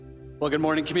Well, good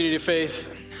morning, Community of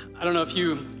Faith. I don't know if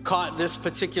you caught this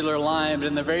particular line, but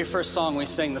in the very first song we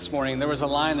sang this morning, there was a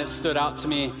line that stood out to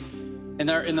me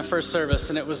in the first service,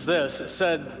 and it was this. It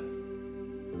said,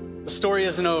 "The story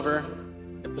isn't over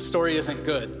if the story isn't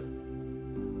good."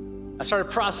 I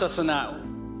started processing that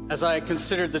as I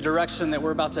considered the direction that we're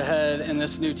about to head in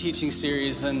this new teaching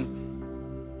series, and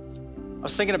I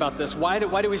was thinking about this. Why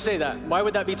do we say that? Why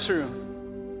would that be true?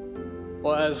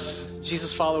 Well, as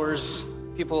Jesus followers,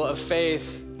 people of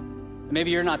faith,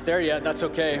 maybe you're not there yet, that's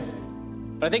okay.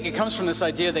 But I think it comes from this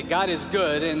idea that God is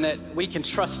good and that we can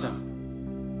trust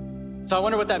him. So I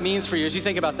wonder what that means for you as you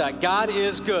think about that. God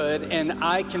is good and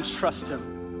I can trust him.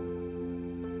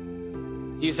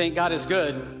 Do you think God is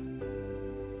good?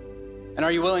 And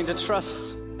are you willing to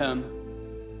trust him?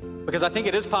 Because I think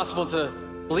it is possible to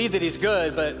believe that he's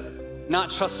good, but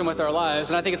not trust him with our lives.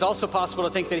 And I think it's also possible to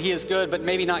think that he is good, but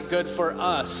maybe not good for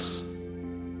us.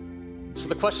 So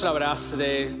the question I would ask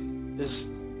today is,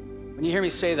 when you hear me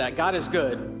say that, God is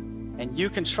good and you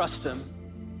can trust him,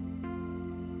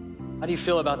 how do you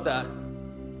feel about that?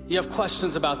 Do you have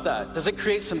questions about that? Does it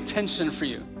create some tension for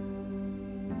you?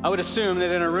 I would assume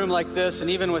that in a room like this, and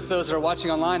even with those that are watching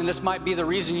online, and this might be the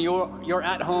reason you're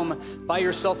at home by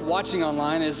yourself watching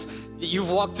online, is that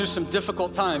you've walked through some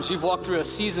difficult times. You've walked through a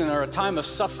season or a time of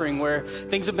suffering where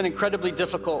things have been incredibly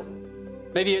difficult.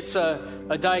 Maybe it's a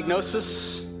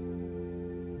diagnosis.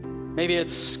 Maybe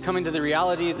it's coming to the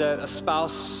reality that a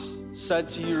spouse said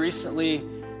to you recently,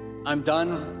 "I'm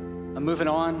done, I'm moving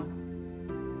on."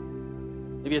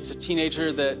 Maybe it's a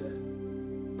teenager that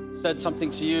said something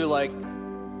to you like,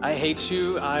 "I hate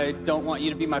you, I don't want you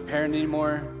to be my parent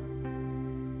anymore."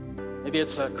 Maybe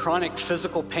it's a chronic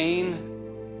physical pain,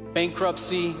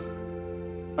 bankruptcy,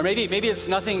 or maybe it's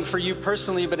nothing for you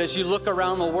personally, but as you look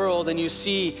around the world and you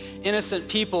see innocent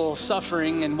people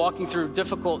suffering and walking through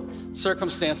difficult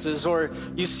circumstances, or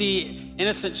you see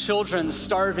innocent children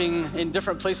starving in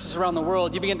different places around the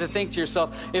world, you begin to think to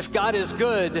yourself, if God is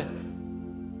good,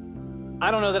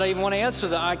 I don't know that I even want to answer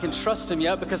that I can trust him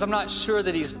yet, because I'm not sure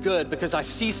that he's good, because I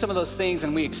see some of those things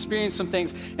and we experience some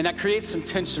things, and that creates some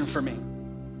tension for me.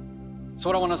 So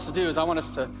what I want us to do is I want us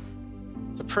to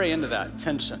pray into that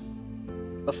tension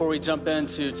before we jump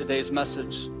into today's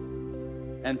message,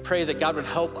 and pray that God would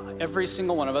help every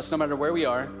single one of us, no matter where we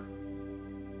are,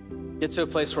 get to a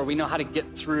place where we know how to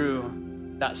get through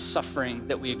that suffering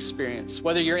that we experience.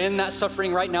 Whether you're in that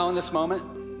suffering right now in this moment,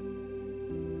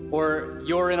 or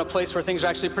you're in a place where things are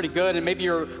actually pretty good, and maybe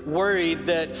you're worried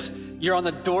that you're on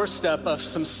the doorstep of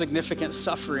some significant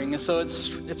suffering. And so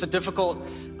it's a difficult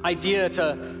idea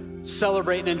to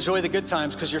celebrate and enjoy the good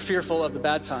times because you're fearful of the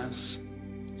bad times.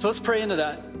 So let's pray into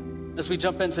that as we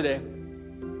jump in today.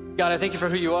 God, I thank you for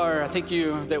who you are. I thank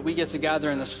you that we get to gather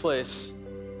in this place.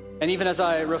 And even as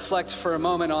I reflect for a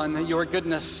moment on your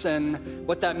goodness and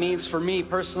what that means for me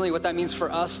personally, what that means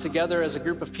for us together as a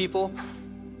group of people,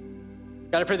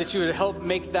 God, I pray that you would help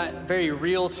make that very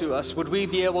real to us. Would we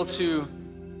be able to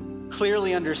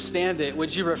clearly understand it?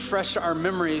 Would you refresh our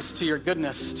memories to your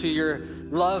goodness, to your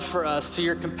love for us, to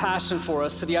your compassion for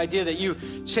us, to the idea that you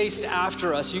chased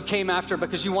after us, you came after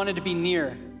because you wanted to be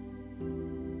near.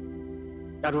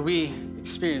 God, would we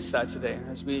experience that today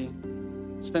as we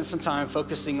spend some time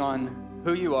focusing on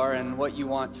who you are and what you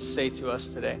want to say to us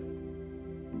today.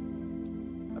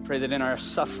 I pray that in our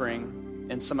suffering,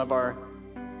 in some of our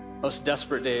most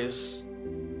desperate days,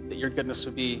 that your goodness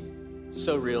would be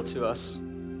so real to us.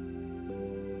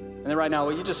 And then right now,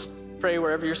 will you just pray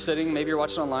wherever you're sitting? Maybe you're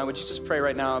watching online. Would you just pray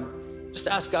right now? Just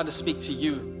ask God to speak to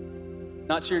you,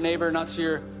 not to your neighbor, not to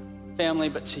your family,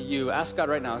 but to you. Ask God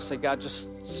right now. Say, God,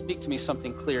 just speak to me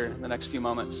something clear in the next few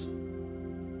moments.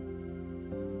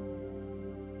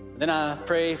 Then I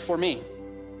pray for me.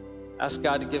 Ask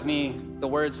God to give me the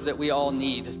words that we all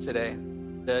need today,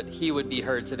 that he would be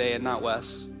heard today and not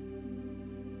Wes.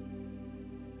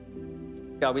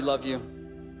 God, we love you.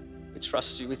 We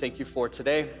trust you. We thank you for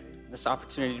today, this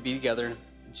opportunity to be together.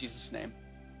 In Jesus' name,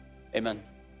 amen.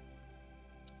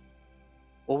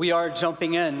 Well, we are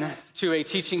jumping in to a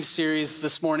teaching series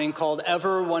this morning called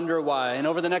Ever Wonder Why? And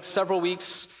over the next several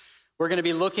weeks, we're going to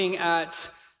be looking at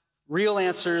real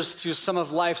answers to some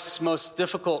of life's most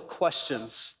difficult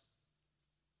questions.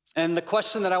 And the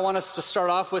question that I want us to start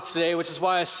off with today, which is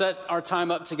why I set our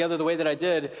time up together the way that I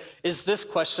did, is this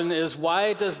question: is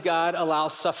why does God allow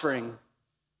suffering?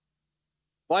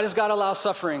 Why does God allow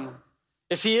suffering?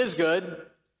 If he is good,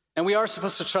 and we are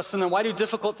supposed to trust him, then why do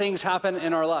difficult things happen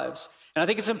in our lives? And I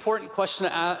think it's an important question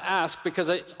to ask, because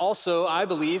it's also, I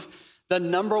believe, the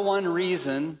number one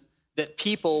reason that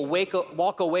people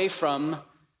walk away from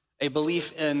a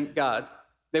belief in God.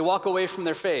 They walk away from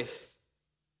their faith.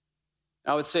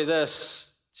 I would say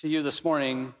this to you this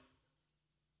morning: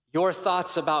 your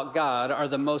thoughts about God are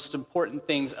the most important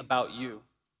things about you.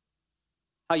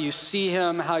 How you see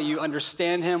him, how you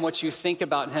understand him, what you think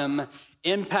about him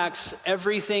impacts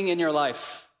everything in your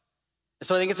life.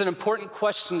 So I think it's an important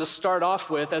question to start off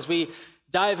with as we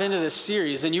dive into this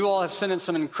series. And you all have sent in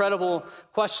some incredible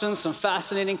questions, some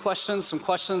fascinating questions, some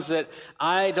questions that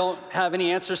I don't have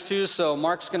any answers to. So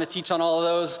Mark's going to teach on all of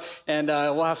those, and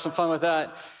we'll have some fun with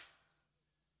that.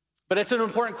 But it's an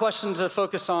important question to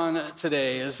focus on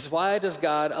today: is why does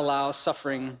God allow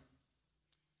suffering?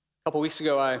 A couple weeks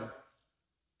ago, I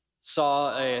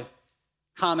saw a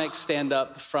comic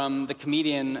stand-up from the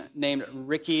comedian named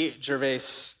Ricky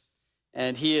Gervais.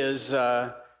 And he is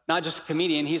not just a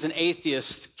comedian, he's an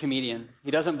atheist comedian.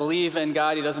 He doesn't believe in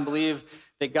God. He doesn't believe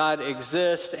that God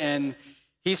exists. And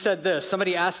he said this.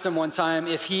 Somebody asked him one time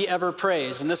if he ever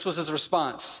prays, and this was his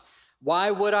response: "Why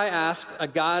would I ask a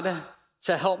God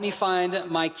to help me find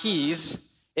my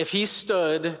keys if he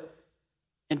stood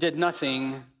and did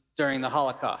nothing during the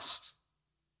Holocaust?"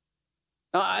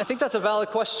 Now, I think that's a valid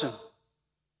question.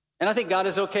 And I think God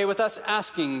is okay with us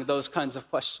asking those kinds of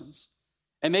questions.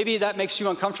 And maybe that makes you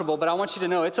uncomfortable, but I want you to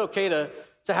know it's okay to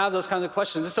have those kinds of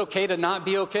questions. It's okay to not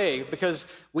be okay, because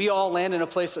we all land in a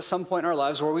place at some point in our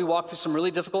lives where we walk through some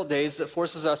really difficult days that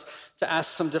forces us to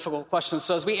ask some difficult questions.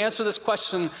 So as we answer this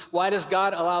question, why does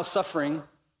God allow suffering?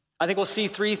 I think we'll see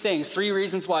three things, three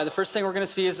reasons why. The first thing we're going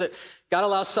to see is that God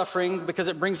allows suffering because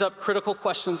it brings up critical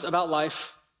questions about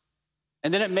life.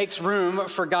 And then it makes room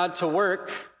for God to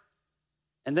work.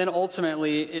 And then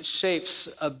ultimately, it shapes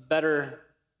a better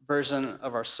version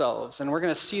of ourselves. And we're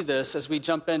going to see this as we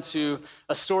jump into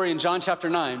a story in John chapter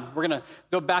 9. We're going to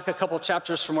go back a couple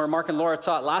chapters from where Mark and Laura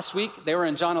taught last week. They were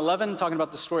in John 11, talking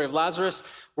about the story of Lazarus.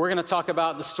 We're going to talk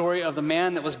about the story of the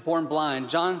man that was born blind.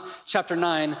 John chapter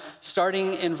 9,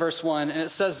 starting in verse 1. And it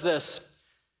says this.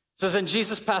 It says, "And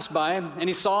Jesus passed by, and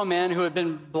he saw a man who had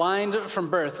been blind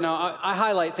from birth." Now, I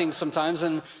highlight things sometimes,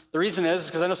 and the reason is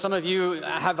because I know some of you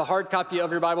have a hard copy of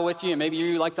your Bible with you, and maybe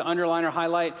you like to underline or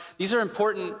highlight. These are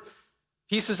important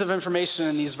pieces of information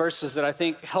in these verses that I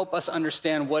think help us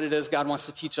understand what it is God wants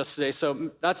to teach us today.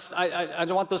 So I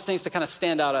don't want those things to kind of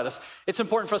stand out at us. It's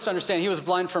important for us to understand he was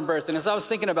blind from birth. And as I was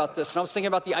thinking about this, and I was thinking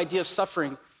about the idea of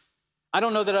suffering, I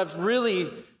don't know that I've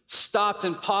really stopped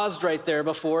and paused right there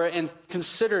before and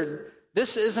considered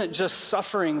this isn't just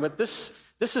suffering, but this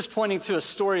is pointing to a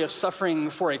story of suffering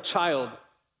for a child.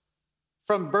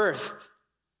 From birth,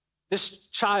 this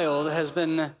child has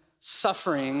been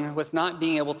suffering with not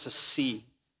being able to see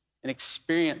and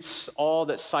experience all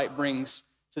that sight brings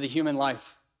to the human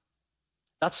life.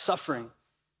 That's suffering.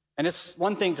 And it's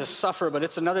one thing to suffer, but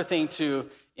it's another thing to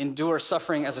endure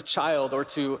suffering as a child or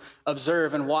to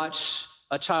observe and watch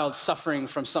a child suffering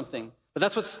from something. But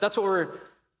that's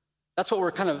what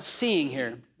we're kind of seeing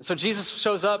here. So Jesus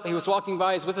shows up, he was walking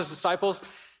by, he's with his disciples,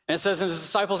 and it says, and his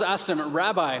disciples asked him,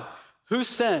 "Rabbi, who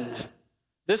sinned,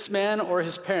 this man or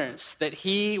his parents, that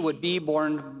he would be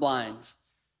born blind?"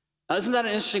 Now, isn't that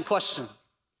an interesting question?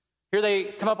 Here they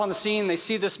come up on the scene, they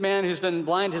see this man who's been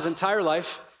blind his entire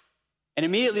life, and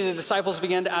immediately the disciples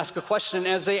began to ask a question. And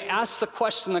as they ask the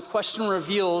question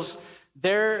reveals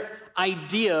their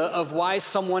idea of why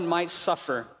someone might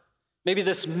suffer. Maybe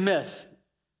this myth.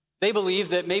 They believe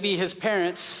that maybe his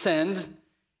parents sinned,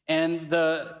 and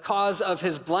the cause of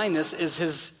his blindness is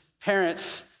his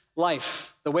parents'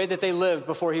 life, the way that they lived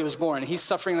before he was born. He's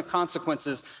suffering the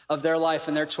consequences of their life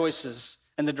and their choices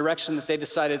and the direction that they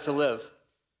decided to live.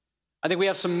 I think we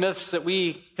have some myths that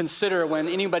we consider when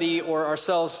anybody or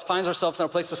ourselves finds ourselves in a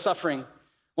place of suffering.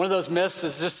 One of those myths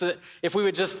is just that if we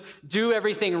would just do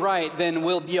everything right, then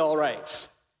we'll be all right.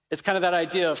 It's kind of that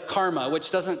idea of karma,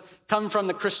 which doesn't come from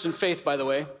the Christian faith, by the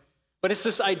way. But it's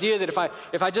this idea that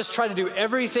if I just try to do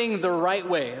everything the right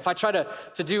way, if I try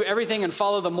to do everything and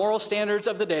follow the moral standards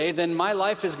of the day, then my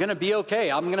life is going to be okay.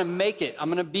 I'm going to make it.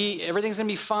 Everything's going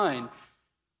to be fine.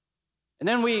 And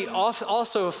then we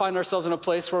also find ourselves in a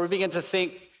place where we begin to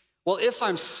think, well, if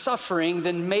I'm suffering,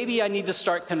 then maybe I need to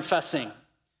start confessing.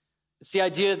 It's the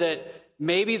idea that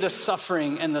maybe the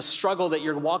suffering and the struggle that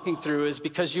you're walking through is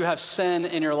because you have sin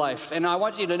in your life. And I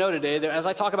want you to know today that as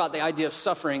I talk about the idea of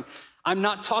suffering, I'm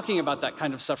not talking about that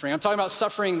kind of suffering. I'm talking about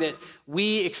suffering that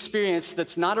we experience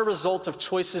that's not a result of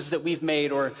choices that we've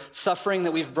made or suffering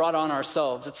that we've brought on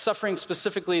ourselves. It's suffering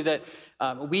specifically that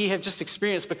we have just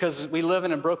experienced because we live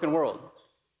in a broken world.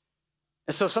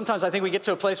 And so sometimes I think we get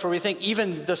to a place where we think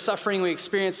even the suffering we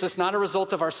experience that's not a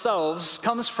result of ourselves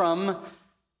comes from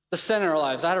the sin in our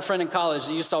lives. I had a friend in college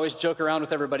that used to always joke around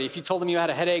with everybody. If you told him you had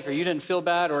a headache or you didn't feel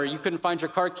bad or you couldn't find your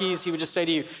car keys, he would just say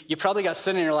to you, you probably got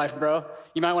sin in your life, bro.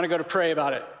 You might want to go to pray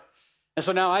about it. And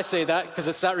so now I say that because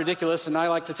it's that ridiculous, and I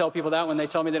like to tell people that when they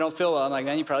tell me they don't feel well. I'm like,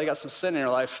 man, you probably got some sin in your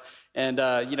life, and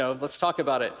let's talk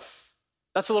about it.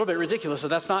 That's a little bit ridiculous. So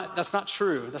that's not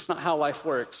true. That's not how life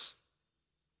works.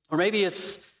 Or maybe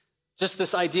it's just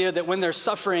this idea that when they're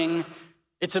suffering,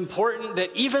 it's important that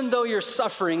even though you're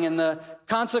suffering and the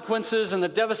consequences and the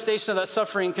devastation of that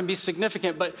suffering can be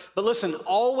significant, but listen,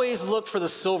 always look for the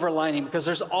silver lining, because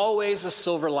there's always a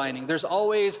silver lining. There's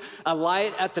always a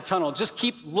light at the tunnel. Just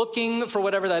keep looking for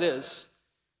whatever that is.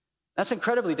 That's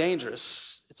incredibly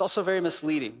dangerous. It's also very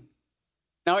misleading.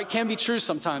 Now, it can be true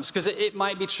sometimes, because it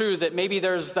might be true that maybe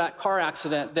there's that car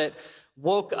accident that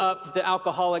woke up the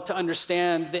alcoholic to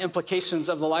understand the implications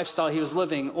of the lifestyle he was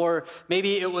living. Or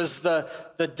maybe it was the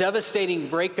devastating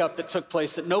breakup that took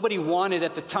place that nobody wanted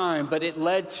at the time, but it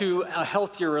led to a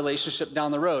healthier relationship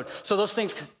down the road. So those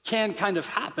things can kind of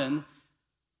happen,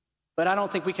 but I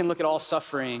don't think we can look at all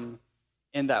suffering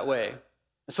in that way.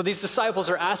 So these disciples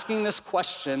are asking this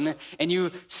question, and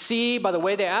you see by the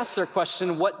way they ask their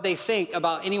question what they think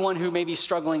about anyone who may be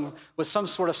struggling with some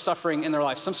sort of suffering in their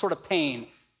life, some sort of pain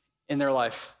in their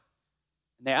life.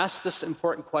 And they ask this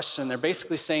important question. They're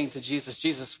basically saying to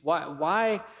Jesus,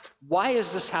 why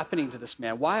is this happening to this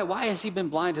man? Why has he been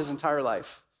blind his entire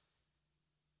life?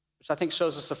 Which I think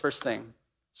shows us the first thing.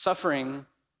 Suffering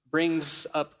brings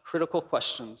up critical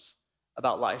questions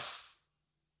about life.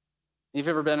 You've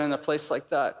ever been in a place like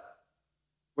that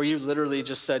where you literally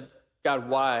just said, God,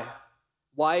 why?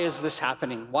 Why is this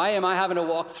happening? Why am I having to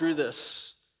walk through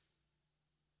this?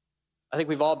 I think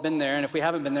we've all been there, and if we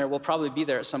haven't been there, we'll probably be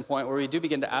there at some point where we do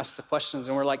begin to ask the questions,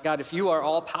 and we're like, God, if you are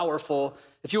all powerful,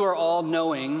 if you are all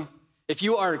knowing, if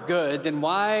you are good, then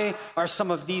why are some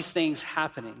of these things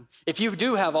happening? If you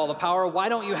do have all the power, why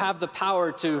don't you have the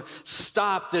power to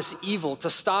stop this evil, to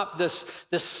stop this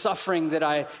suffering that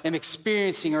I am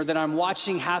experiencing or that I'm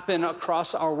watching happen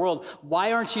across our world?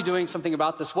 Why aren't you doing something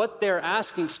about this? What they're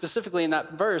asking specifically in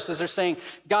that verse is they're saying,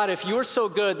 God, if you're so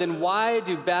good, then why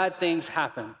do bad things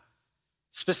happen?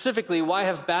 Specifically, why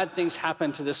have bad things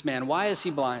happened to this man? Why is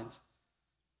he blind?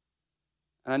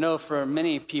 And I know for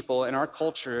many people in our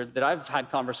culture that I've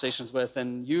had conversations with,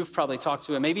 and you've probably talked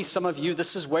to, and maybe some of you,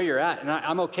 this is where you're at, and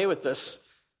I'm okay with this.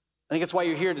 I think it's why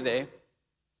you're here today.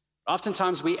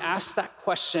 Oftentimes we ask that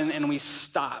question and we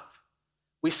stop.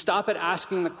 We stop at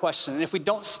asking the question. And if we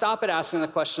don't stop at asking the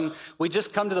question, we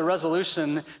just come to the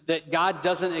resolution that God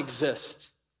doesn't exist.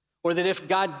 Or that if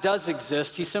God does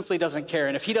exist, he simply doesn't care.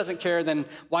 And if he doesn't care, then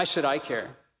why should I care?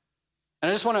 And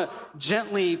I just want to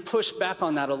gently push back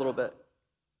on that a little bit.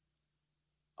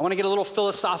 I want to get a little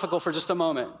philosophical for just a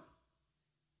moment.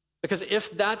 Because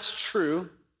if that's true,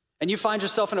 and you find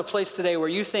yourself in a place today where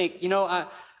you think,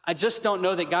 I just don't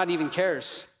know that God even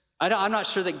cares. I'm not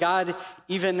sure that God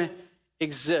even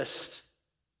exists.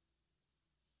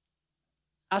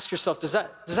 Ask yourself, does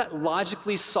that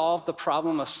logically solve the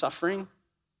problem of suffering?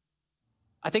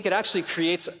 I think it actually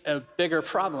creates a bigger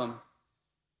problem.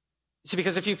 See,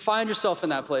 because if you find yourself in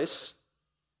that place,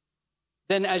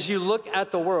 then as you look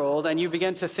at the world and you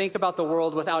begin to think about the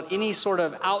world without any sort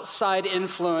of outside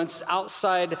influence,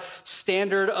 outside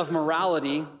standard of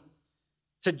morality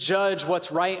to judge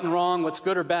what's right and wrong, what's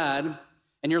good or bad,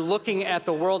 and you're looking at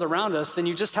the world around us, then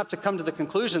you just have to come to the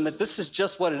conclusion that this is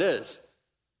just what it is.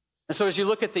 And so as you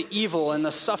look at the evil and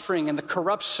the suffering and the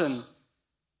corruption,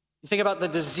 you think about the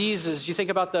diseases, you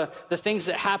think about the things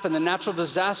that happen, the natural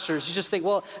disasters, you just think,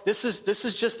 well, this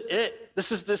is just it.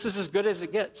 This is as good as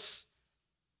it gets.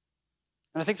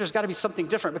 And I think there's got to be something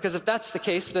different, because if that's the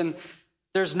case, then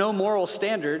there's no moral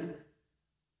standard.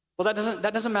 Well,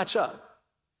 that doesn't match up.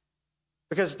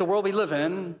 Because the world we live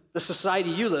in, the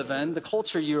society you live in, the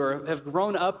culture you have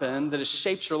grown up in that has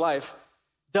shaped your life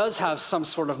does have some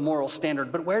sort of moral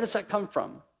standard. But where does that come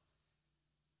from?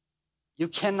 You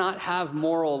cannot have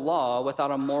moral law without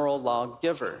a moral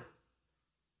lawgiver.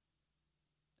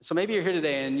 So maybe you're here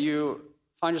today and you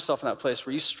find yourself in that place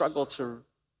where you struggle to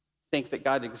think that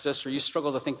God exists, or you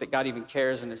struggle to think that God even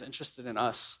cares and is interested in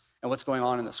us and what's going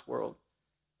on in this world.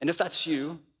 And if that's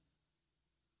you,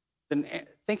 then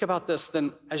think about this.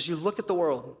 Then as you look at the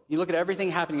world, you look at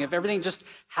everything happening, if everything just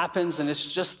happens and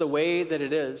it's just the way that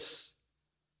it is,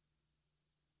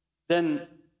 then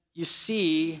you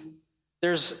see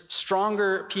there's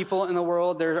stronger people in the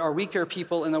world, there are weaker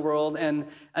people in the world, and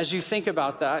as you think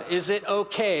about that, is it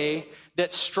okay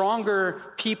that stronger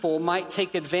people might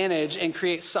take advantage and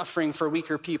create suffering for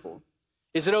weaker people?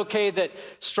 Is it okay that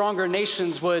stronger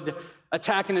nations would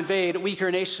attack and invade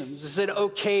weaker nations? Is it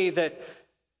okay that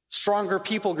stronger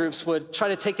people groups would try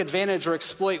to take advantage or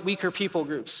exploit weaker people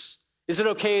groups? Is it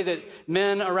okay that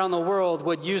men around the world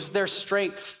would use their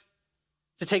strength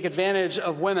to take advantage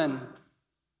of women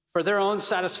for their own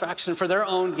satisfaction, for their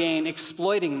own gain,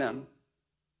 exploiting them?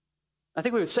 I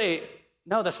think we would say,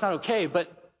 no, that's not okay.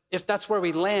 But if that's where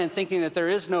we land, thinking that there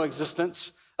is no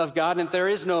existence of God and there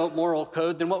is no moral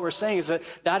code, then what we're saying is that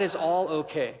that is all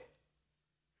okay.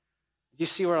 Do you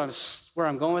see where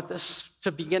I'm going with this?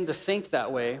 To begin to think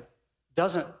that way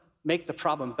doesn't make the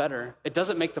problem better. It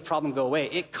doesn't make the problem go away.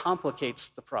 It complicates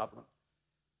the problem.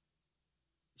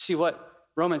 See what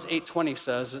Romans 8:20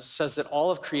 says? It says that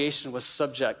all of creation was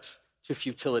subject to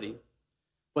futility,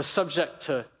 was subject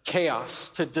to chaos,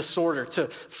 to disorder, to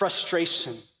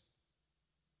frustration.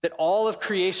 That all of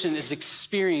creation is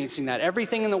experiencing that.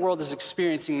 Everything in the world is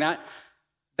experiencing that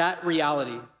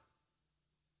reality.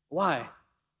 Why?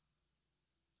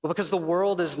 Well, because the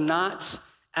world is not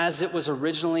as it was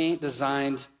originally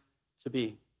designed to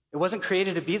be. It wasn't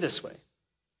created to be this way.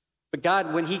 But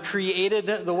God, when he created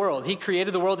the world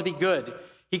to be good.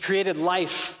 He created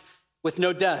life with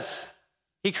no death.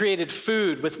 He created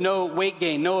food with no weight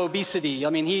gain, no obesity. I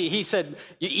mean, he said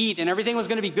you eat and everything was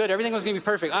going to be good. Everything was going to be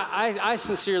perfect. I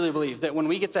sincerely believe that when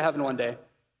we get to heaven one day,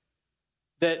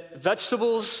 that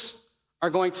vegetables are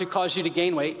going to cause you to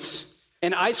gain weight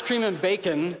and ice cream and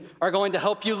bacon are going to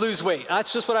help you lose weight.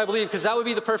 That's just what I believe, because that would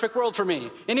be the perfect world for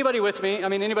me. Anybody with me? I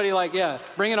mean, anybody like, yeah,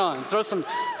 bring it on. Throw some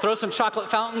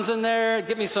chocolate fountains in there.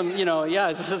 Give me some,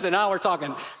 now we're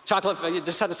talking. Chocolate, you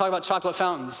just had to talk about chocolate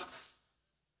fountains.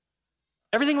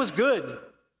 Everything was good.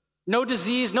 No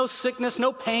disease, no sickness,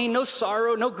 no pain, no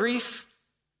sorrow, no grief.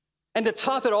 And to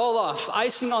top it all off,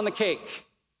 icing on the cake,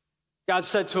 God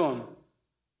said to him,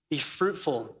 be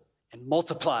fruitful and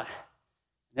multiply.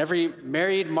 And every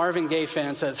married Marvin Gaye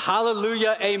fan says,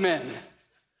 hallelujah, amen.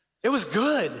 It was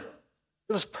good.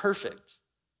 It was perfect.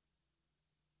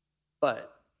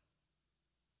 But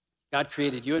God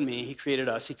created you and me. He created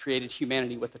us. He created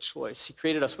humanity with a choice. He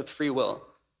created us with free will.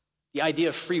 The idea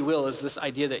of free will is this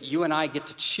idea that you and I get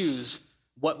to choose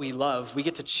what we love. We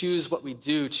get to choose what we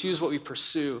do, choose what we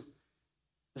pursue.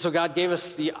 And so God gave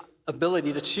us the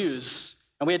ability to choose.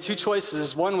 And we had two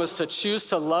choices. One was to choose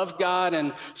to love God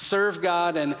and serve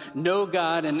God and know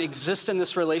God and exist in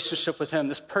this relationship with him,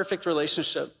 this perfect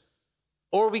relationship.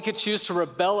 Or we could choose to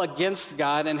rebel against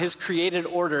God and his created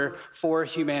order for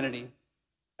humanity.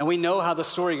 And we know how the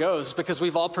story goes because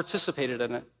we've all participated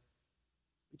in it.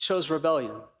 We chose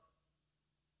rebellion.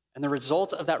 And the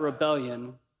result of that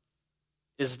rebellion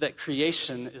is that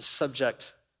creation is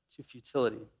subject to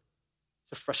futility,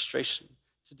 to frustration,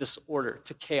 to disorder,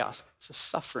 to chaos, to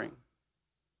suffering.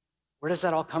 Where does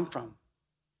that all come from?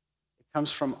 It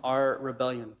comes from our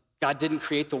rebellion. God didn't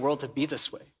create the world to be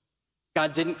this way.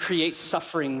 God didn't create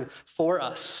suffering for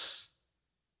us.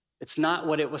 It's not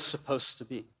what it was supposed to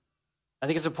be. I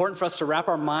think it's important for us to wrap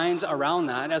our minds around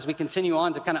that as we continue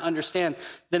on to kind of understand,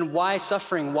 then why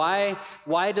suffering? Why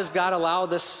does God allow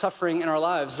this suffering in our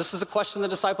lives? This is the question the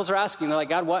disciples are asking. They're like,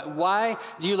 God, why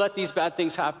do you let these bad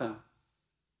things happen?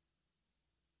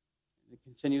 It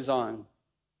continues on. Look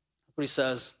what he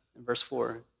says in verse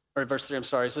 3.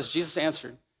 He says, Jesus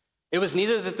answered, it was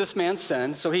neither that this man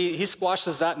sinned, so he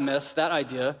squashes that myth, that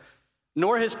idea,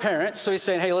 nor his parents. So he's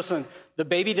saying, hey, listen, the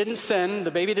baby didn't sin.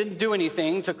 The baby didn't do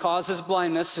anything to cause his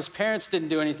blindness. His parents didn't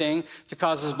do anything to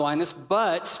cause his blindness.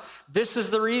 But this is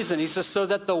the reason. He says, so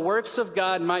that the works of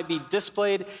God might be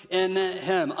displayed in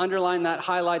him. Underline that,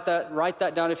 highlight that, write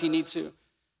that down if you need to.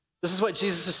 This is what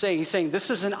Jesus is saying. He's saying this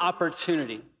is an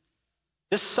opportunity.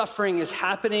 This suffering is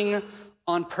happening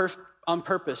on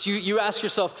purpose. You ask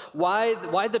yourself, why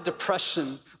the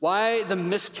depression? Why the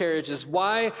miscarriages?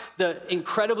 Why the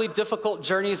incredibly difficult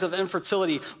journeys of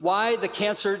infertility? Why the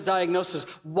cancer diagnosis?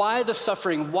 Why the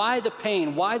suffering? Why the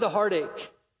pain? Why the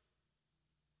heartache?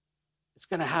 It's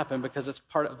going to happen because it's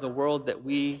part of the world that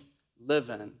we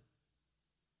live in.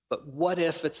 But what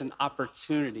if it's an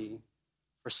opportunity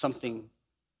for something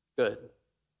good?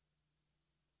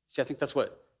 See, I think that's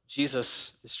what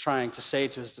Jesus is trying to say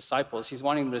to his disciples. He's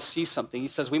wanting them to see something. He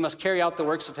says, we must carry out the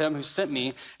works of him who sent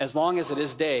me as long as it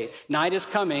is day. Night is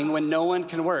coming when no one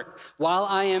can work. While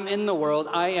I am in the world,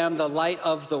 I am the light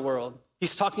of the world.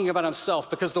 He's talking about himself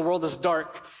because the world is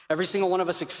dark. Every single one of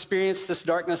us experienced this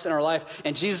darkness in our life,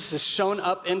 and Jesus has shown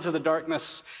up into the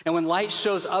darkness. And when light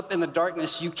shows up in the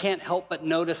darkness, you can't help but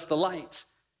notice the light.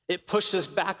 It pushes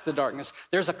back the darkness.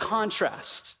 There's a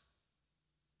contrast.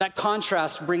 That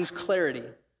contrast brings clarity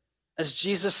as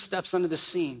Jesus steps onto the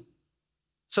scene.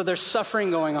 So there's suffering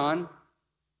going on.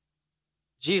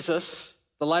 Jesus,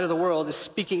 the light of the world, is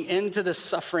speaking into this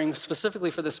suffering specifically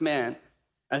for this man.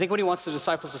 I think what he wants the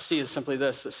disciples to see is simply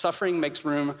this, that suffering makes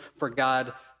room for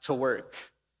God to work.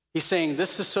 He's saying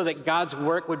this is so that God's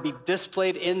work would be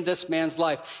displayed in this man's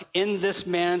life, in this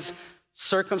man's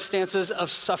circumstances of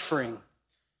suffering.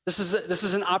 This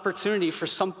is an opportunity for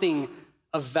something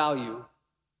of value.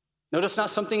 Notice not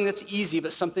something that's easy,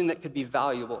 but something that could be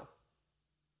valuable.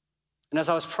 And as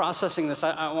I was processing this,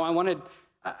 I wanted,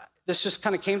 this just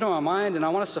kind of came to my mind, and I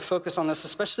want us to focus on this,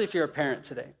 especially if you're a parent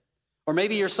today. Or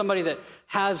maybe you're somebody that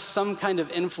has some kind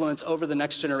of influence over the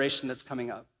next generation that's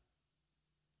coming up.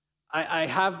 I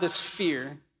have this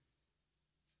fear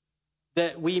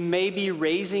that we may be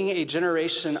raising a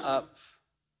generation up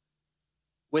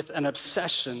with an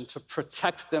obsession to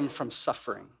protect them from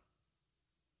suffering.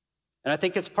 And I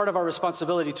think it's part of our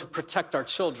responsibility to protect our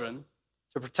children,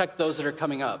 to protect those that are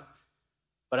coming up.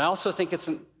 But I also think it's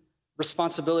a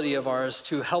responsibility of ours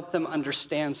to help them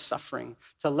understand suffering,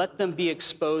 to let them be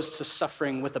exposed to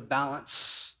suffering with a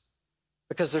balance,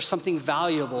 because there's something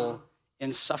valuable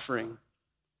in suffering.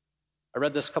 I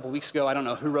read this a couple weeks ago. I don't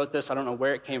know who wrote this. I don't know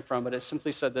where it came from, but it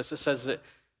simply said this. It says that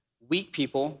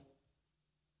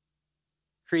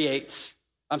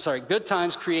good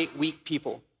times create weak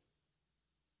people.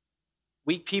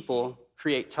 Weak people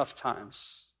create tough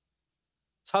times.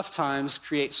 Tough times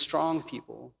create strong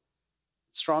people.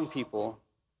 Strong people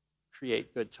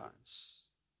create good times.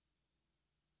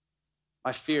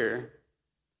 My fear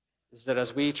is that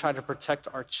as we try to protect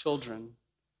our children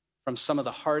from some of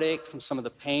the heartache, from some of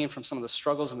the pain, from some of the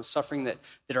struggles and the suffering that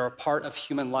are a part of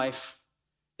human life,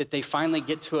 that they finally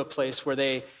get to a place where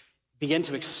they begin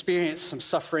to experience some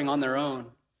suffering on their own,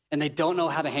 and they don't know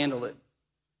how to handle it.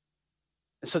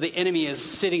 And so the enemy is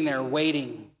sitting there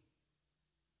waiting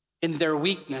in their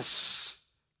weakness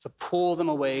to pull them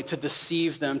away, to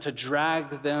deceive them, to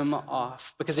drag them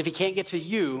off. Because if he can't get to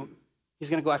you, he's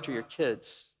gonna go after your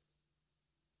kids.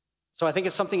 So I think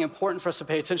it's something important for us to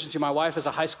pay attention to. My wife is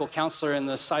a high school counselor in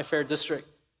the Cy-Fair district.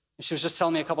 And she was just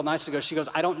telling me a couple nights ago, she goes,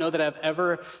 I don't know that I've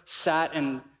ever sat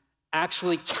and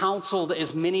actually counseled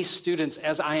as many students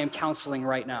as I am counseling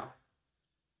right now.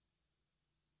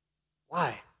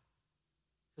 Why?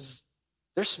 Because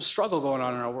there's some struggle going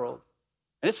on in our world,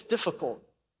 and it's difficult.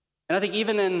 And I think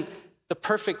even in the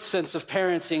perfect sense of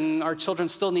parenting, our children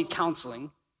still need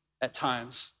counseling at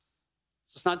times.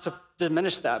 So it's not to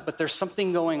diminish that, but there's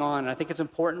something going on, and I think it's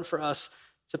important for us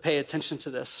to pay attention to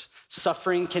this.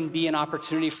 Suffering can be an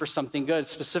opportunity for something good,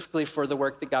 specifically for the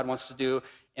work that God wants to do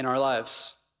in our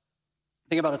lives.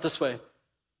 Think about it this way.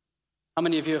 How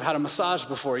many of you have had a massage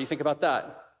before? You think about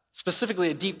that. Specifically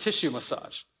a deep tissue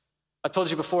massage. I told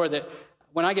you before that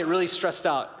when I get really stressed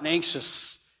out and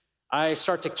anxious, I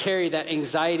start to carry that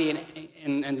anxiety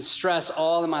and stress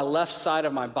all in my left side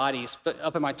of my body,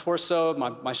 up in my torso,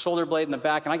 my shoulder blade in the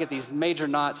back, and I get these major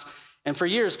knots. And for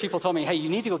years, people told me, hey, you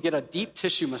need to go get a deep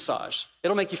tissue massage.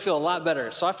 It'll make you feel a lot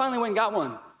better. So I finally went and got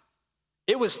one.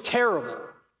 It was terrible.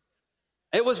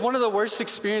 It was one of the worst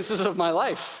experiences of my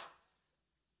life.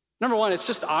 Number one, it's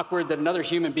just awkward that another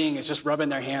human being is just rubbing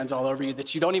their hands all over you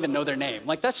that you don't even know their name.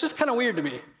 Like, that's just kind of weird to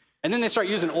me. And then they start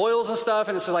using oils and stuff,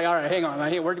 and it's just like, all right, hang on,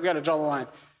 we got to draw the line.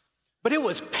 But it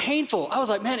was painful. I was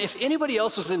like, man, if anybody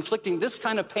else was inflicting this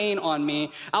kind of pain on me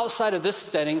outside of this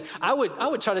setting, I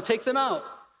would try to take them out.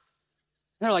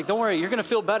 And they're like, don't worry, you're going to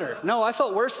feel better. No, I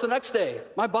felt worse the next day.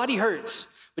 My body hurts.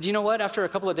 But you know what? After a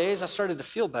couple of days, I started to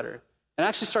feel better. And I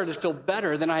actually started to feel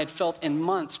better than I had felt in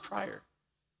months prior.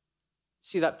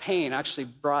 See, that pain actually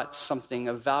brought something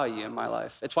of value in my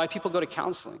life. It's why people go to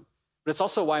counseling. But it's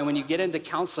also why when you get into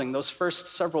counseling, those first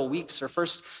several weeks or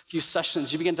first few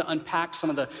sessions, you begin to unpack some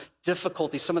of the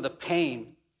difficulty, some of the pain.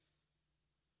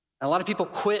 And a lot of people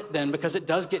quit then because it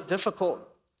does get difficult.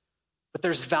 But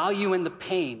there's value in the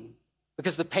pain,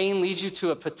 because the pain leads you to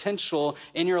a potential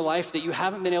in your life that you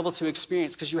haven't been able to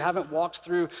experience because you haven't walked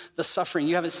through the suffering.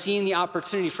 You haven't seen the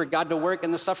opportunity for God to work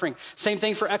in the suffering. Same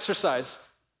thing for exercise.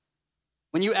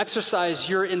 When you exercise,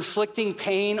 you're inflicting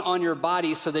pain on your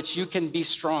body so that you can be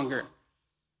stronger.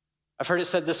 I've heard it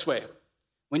said this way.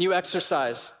 When you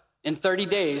exercise, in 30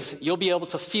 days, you'll be able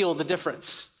to feel the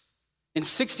difference. In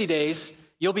 60 days,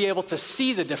 you'll be able to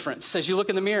see the difference as you look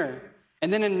in the mirror.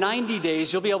 And then in 90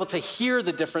 days, you'll be able to hear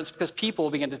the difference because people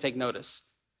will begin to take notice.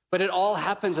 But it all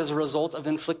happens as a result of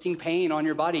inflicting pain on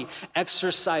your body,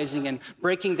 exercising and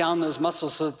breaking down those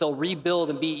muscles so that they'll rebuild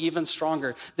and be even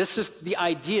stronger. This is the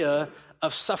idea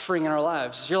of suffering in our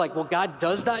lives. You're like, well, God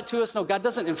does that to us? No, God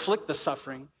doesn't inflict the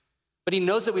suffering, but he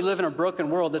knows that we live in a broken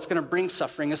world that's gonna bring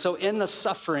suffering. And so in the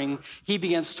suffering, he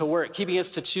begins to work. He begins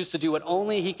to choose to do what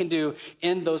only he can do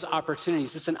in those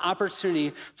opportunities. It's an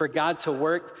opportunity for God to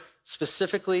work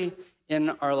specifically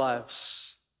in our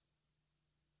lives.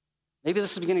 Maybe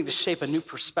this is beginning to shape a new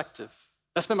perspective.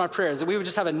 That's been my prayer, is that we would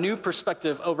just have a new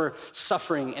perspective over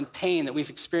suffering and pain that we've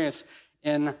experienced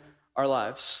in our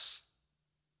lives.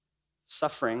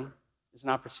 Suffering is an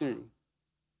opportunity.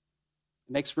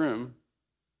 It makes room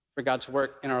for God to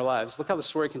work in our lives. Look how the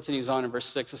story continues on in verse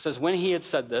 6. It says, when he had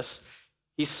said this,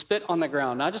 he spit on the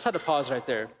ground. Now, I just had to pause right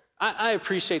there. I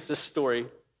appreciate this story.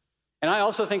 And I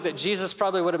also think that Jesus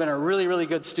probably would have been a really, really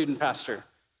good student pastor.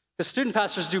 Because student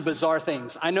pastors do bizarre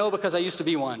things. I know because I used to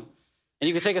be one. And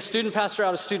you can take a student pastor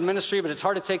out of student ministry, but it's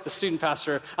hard to take the student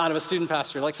pastor out of a student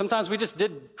pastor. Like sometimes we just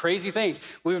did crazy things.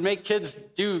 We would make kids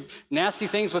do nasty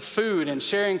things with food and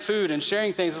sharing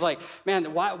things. It's like,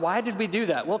 man, why did we do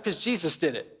that? Well, because Jesus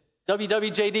did it.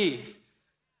 WWJD.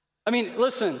 I mean,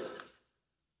 listen,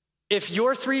 if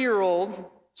your 3-year-old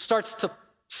starts to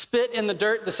spit in the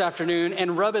dirt this afternoon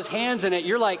and rub his hands in it,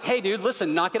 you're like, hey, dude,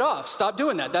 listen, knock it off. Stop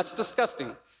doing that. That's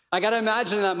disgusting. I got to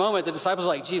imagine in that moment, the disciples are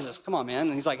like, Jesus, come on, man.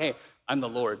 And he's like, hey, I'm the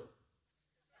Lord.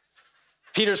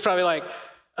 Peter's probably like,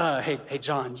 hey,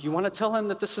 John, you want to tell him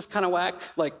that this is kind of whack?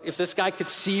 Like, if this guy could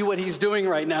see what he's doing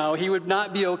right now, he would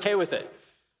not be okay with it.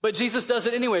 But Jesus does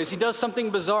it anyways. He does something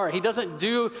bizarre. He doesn't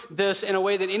do this in a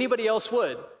way that anybody else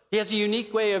would. He has a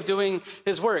unique way of doing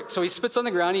his work. So he spits on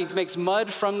the ground, he makes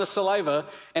mud from the saliva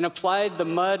and applied the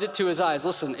mud to his eyes.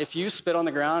 Listen, if you spit on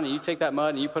the ground and you take that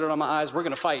mud and you put it on my eyes, we're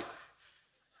going to fight.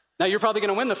 Now, you're probably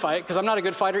going to win the fight because I'm not a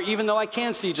good fighter, even though I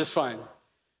can see just fine.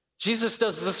 Jesus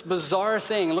does this bizarre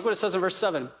thing. And look what it says in verse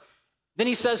 7. Then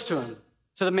he says to him,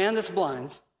 to the man that's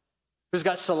blind, who's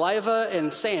got saliva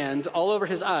and sand all over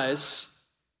his eyes,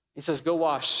 he says, go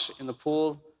wash in the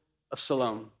pool of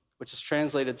Siloam, which is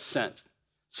translated sent.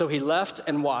 So he left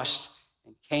and washed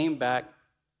and came back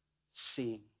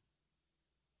seeing.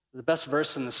 The best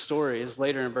verse in the story is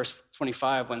later in verse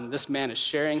 25 when this man is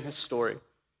sharing his story.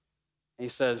 And he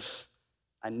says,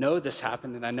 I know this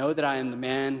happened, and I know that I am the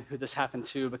man who this happened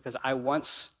to because I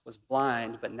once was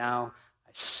blind, but now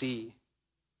I see.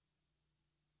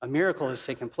 A miracle has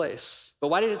taken place. But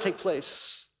why did it take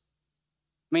place?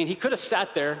 I mean, he could have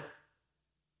sat there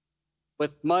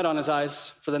with mud on his eyes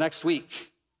for the next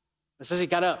week. It says he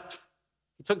got up.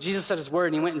 He took Jesus at his word,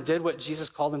 and he went and did what Jesus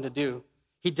called him to do.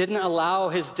 He didn't allow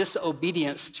his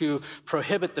disobedience to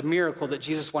prohibit the miracle that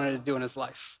Jesus wanted to do in his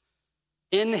life.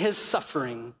 In his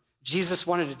suffering, Jesus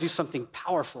wanted to do something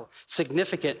powerful,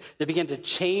 significant, that began to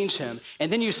change him.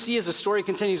 And then you see as the story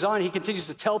continues on, he continues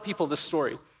to tell people this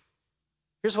story.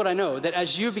 Here's what I know, that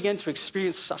as you begin to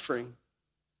experience suffering,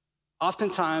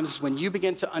 oftentimes when you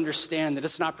begin to understand that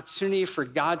it's an opportunity for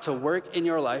God to work in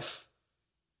your life,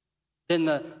 then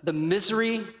the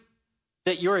misery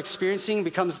that you're experiencing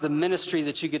becomes the ministry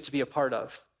that you get to be a part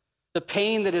of. The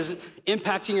pain that is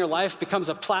impacting your life becomes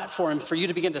a platform for you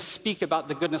to begin to speak about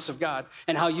the goodness of God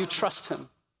and how you trust him.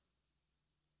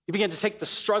 You begin to take the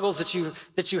struggles that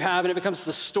you have, and it becomes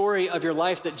the story of your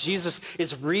life that Jesus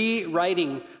is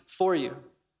rewriting for you.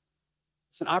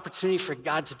 It's an opportunity for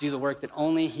God to do the work that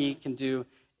only he can do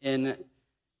in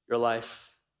your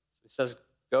life. So he says,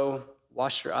 go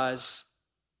wash your eyes.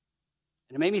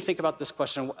 And it made me think about this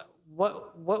question.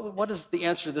 What does the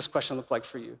answer to this question look like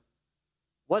for you?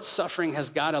 What suffering has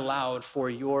God allowed for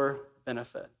your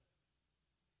benefit?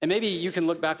 And maybe you can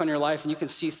look back on your life and you can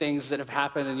see things that have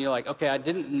happened and you're like, okay, I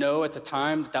didn't know at the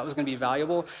time that was going to be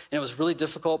valuable and it was really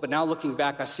difficult, but now looking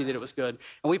back, I see that it was good.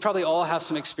 And we probably all have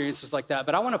some experiences like that,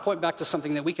 but I want to point back to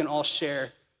something that we can all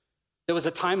share. There was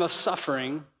a time of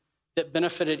suffering that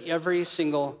benefited every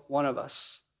single one of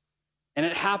us. And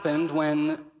it happened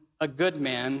when a good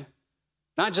man,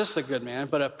 not just a good man,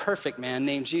 but a perfect man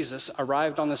named Jesus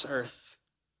arrived on this earth.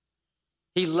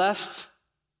 He left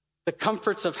the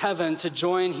comforts of heaven to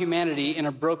join humanity in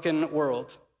a broken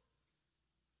world.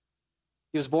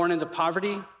 He was born into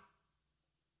poverty.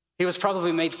 He was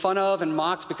probably made fun of and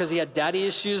mocked because he had daddy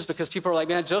issues, because people are like,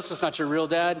 man, Joseph's not your real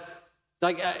dad.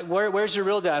 Like, where's your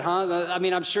real dad, huh? I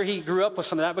mean, I'm sure he grew up with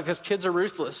some of that because kids are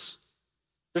ruthless.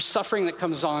 There's suffering that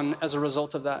comes on as a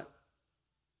result of that.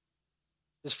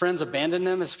 His friends abandoned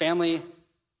him. His family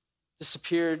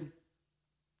disappeared.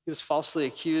 He was falsely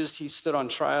accused. He stood on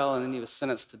trial, and then he was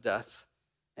sentenced to death.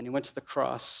 And he went to the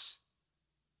cross,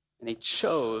 and he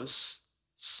chose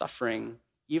suffering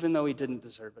even though he didn't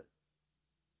deserve it.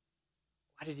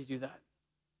 Why did he do that?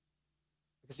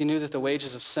 Because he knew that the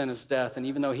wages of sin is death, and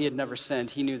even though he had never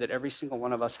sinned, he knew that every single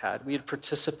one of us had. We had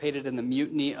participated in the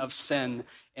mutiny of sin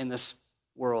in this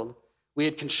world. We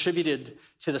had contributed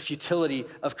to the futility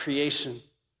of creation.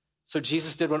 So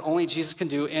Jesus did what only Jesus can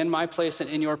do in my place and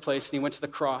in your place, and he went to the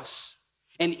cross.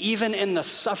 And even in the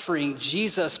suffering,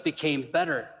 Jesus became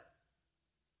better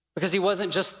because he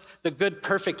wasn't just the good,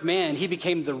 perfect man, he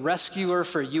became the rescuer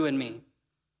for you and me.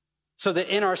 So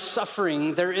that in our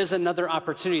suffering, there is another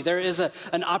opportunity. There is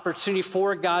an opportunity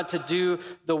for God to do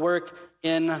the work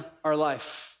in our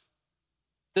life.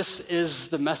 This is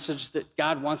the message that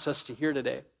God wants us to hear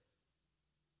today.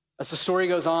 As the story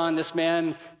goes on, this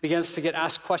man begins to get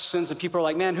asked questions, and people are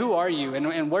like, man, who are you?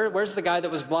 And where's the guy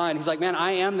that was blind? He's like, man,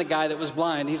 I am the guy that was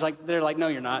blind. They're like, no,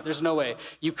 you're not. There's no way.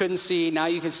 You couldn't see, now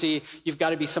you can see. You've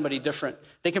got to be somebody different.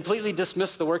 They completely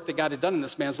dismissed the work that God had done in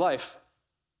this man's life.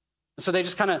 And so they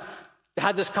just kind of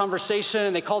had this conversation,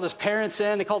 and they called his parents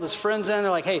in, they called his friends in.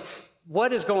 They're like, hey,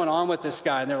 what is going on with this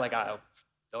guy? And they're like,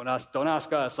 don't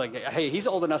ask us. Like, hey, he's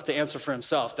old enough to answer for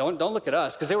himself. Don't look at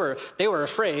us, because they were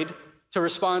afraid to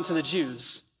respond to the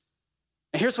Jews.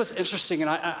 And here's what's interesting, and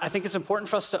I think it's important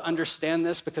for us to understand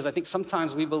this, because I think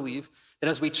sometimes we believe that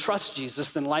as we trust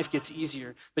Jesus, then life gets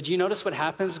easier. But do you notice what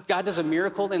happens? God does a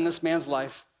miracle in this man's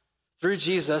life through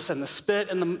Jesus and the spit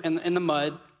and the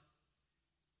mud, and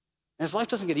his life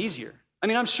doesn't get easier. I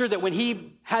mean, I'm sure that when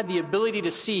he had the ability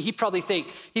to see, he probably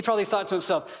thought to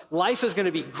himself, life is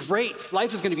gonna be great.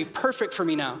 Life is gonna be perfect for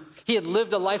me now. He had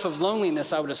lived a life of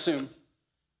loneliness, I would assume.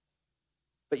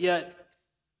 But yet,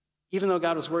 even though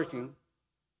God was working,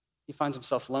 he finds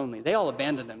himself lonely. They all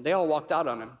abandoned him. They all walked out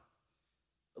on him.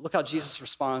 But look how Jesus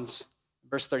responds.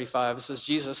 Verse 35, it says,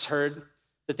 Jesus heard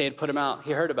that they had put him out.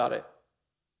 He heard about it.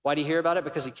 Why did he hear about it?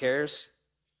 Because he cares.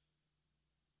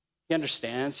 He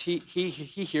understands. He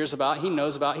hears about, he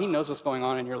knows what's going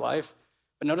on in your life.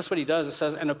 But notice what he does. It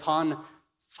says, and upon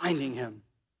finding him.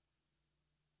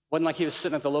 It wasn't like he was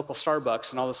sitting at the local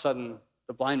Starbucks and all of a sudden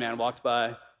the blind man walked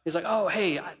by. He's like, oh,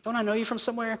 hey, don't I know you from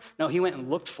somewhere? No, he went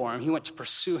and looked for him. He went to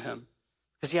pursue him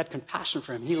because he had compassion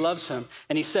for him. He loves him.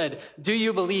 And he said, do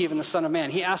you believe in the Son of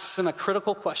Man? He asks him a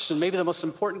critical question, maybe the most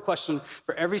important question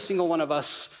for every single one of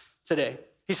us today.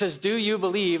 He says, do you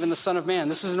believe in the Son of Man?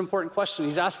 This is an important question.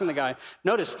 He's asking the guy.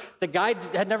 Notice, the guy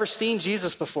had never seen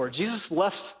Jesus before. Jesus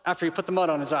left after he put the mud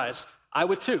on his eyes. I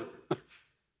would too.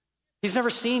 He's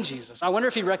never seen Jesus. I wonder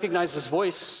if he recognized his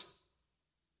voice.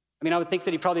 I mean, I would think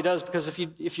that he probably does, because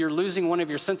if you're losing one of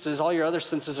your senses, all your other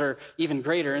senses are even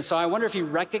greater. And so I wonder if he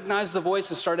recognized the voice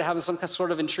and started having some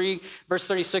sort of intrigue. Verse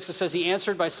 36, it says, he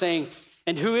answered by saying,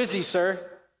 and who is he, sir,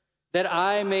 that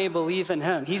I may believe in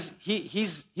him? He's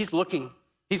looking.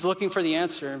 He's looking for the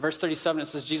answer. In verse 37, it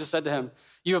says, Jesus said to him,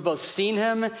 you have both seen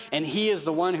him, and he is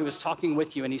the one who is talking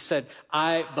with you. And he said,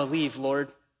 I believe,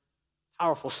 Lord.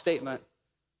 Powerful statement,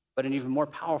 but an even more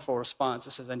powerful response.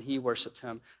 It says, and he worshiped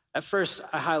him. At first,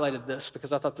 I highlighted this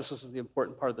because I thought this was the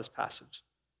important part of this passage.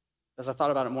 As I thought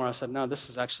about it more, I said, no, this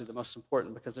is actually the most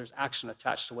important, because there's action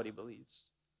attached to what he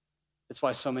believes. It's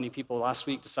why so many people last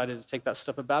week decided to take that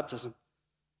step of baptism.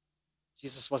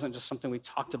 Jesus wasn't just something we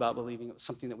talked about believing, it was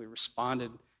something that we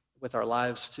responded with our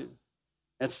lives to.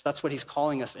 That's what he's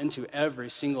calling us into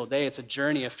every single day. It's a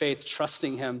journey of faith,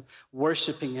 trusting him,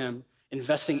 worshiping him,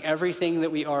 investing everything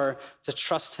that we are to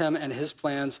trust him and his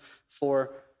plans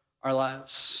for our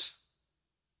lives.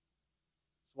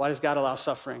 Why does God allow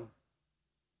suffering?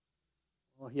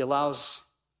 Well, he allows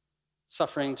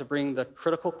suffering to bring the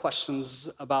critical questions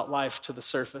about life to the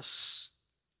surface.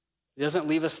 He doesn't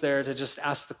leave us there to just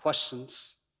ask the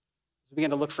questions. As we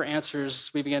begin to look for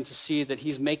answers, we begin to see that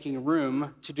he's making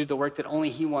room to do the work that only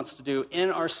he wants to do in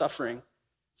our suffering.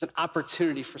 It's an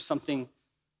opportunity for something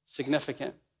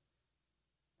significant.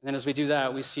 And then as we do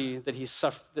that, we see that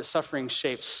that suffering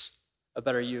shapes a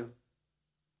better you.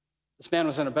 This man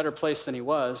was in a better place than he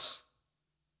was,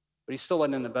 but he still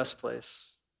wasn't in the best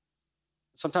place.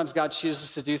 Sometimes God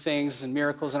chooses to do things and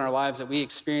miracles in our lives that we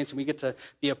experience and we get to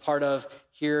be a part of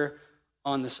here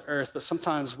on this earth. But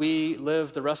sometimes we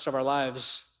live the rest of our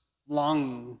lives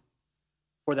longing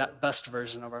for that best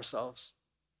version of ourselves,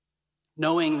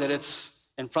 knowing that it's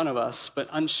in front of us, but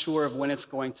unsure of when it's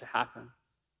going to happen.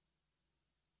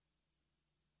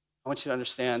 I want you to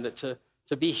understand that to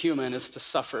be human is to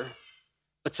suffer,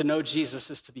 but to know Jesus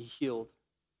is to be healed.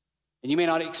 And you may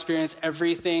not experience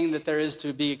everything that there is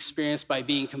to be experienced by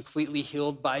being completely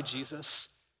healed by Jesus,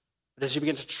 but as you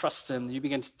begin to trust him, you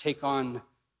begin to take on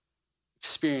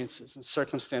experiences and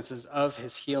circumstances of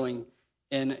his healing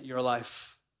in your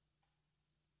life.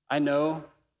 I know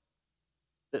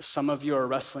that some of you are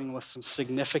wrestling with some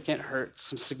significant hurt,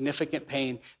 some significant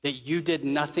pain that you did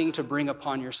nothing to bring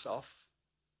upon yourself.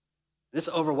 And it's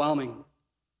overwhelming.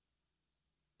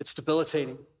 It's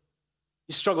debilitating.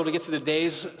 You struggle to get through the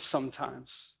days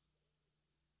sometimes.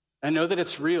 I know that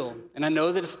it's real, and I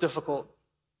know that it's difficult,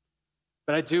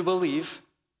 but I do believe,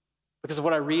 because of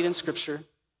what I read in Scripture,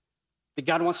 that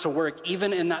God wants to work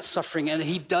even in that suffering, and that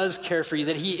he does care for you,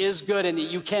 that he is good, and that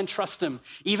you can trust him,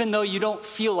 even though you don't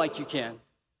feel like you can.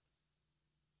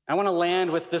 I want to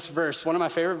land with this verse, one of my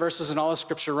favorite verses in all of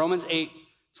Scripture. Romans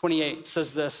 8:28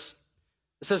 says this.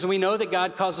 It says, we know that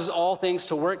God causes all things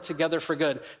to work together for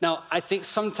good. Now, I think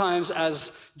sometimes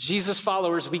as Jesus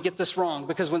followers, we get this wrong,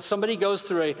 because when somebody goes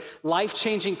through a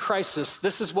life-changing crisis,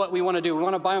 this is what we want to do. We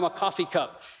want to buy them a coffee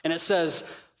cup, and it says,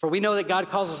 for we know that God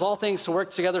causes all things to work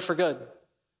together for good.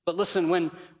 But listen,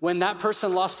 when that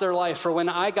person lost their life, or when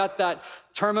I got that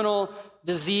terminal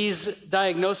disease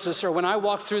diagnosis, or when I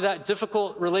walked through that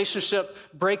difficult relationship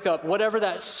breakup, whatever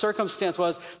that circumstance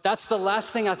was, that's the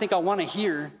last thing I think I want to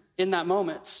hear in that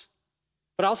moment.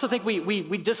 But I also think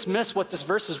we dismiss what this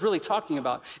verse is really talking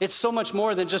about. It's so much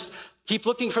more than just keep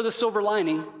looking for the silver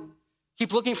lining,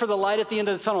 keep looking for the light at the end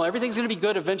of the tunnel. Everything's going to be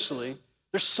good eventually.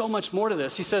 There's so much more to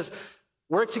this. He says,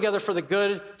 work together for the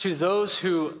good to those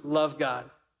who love God.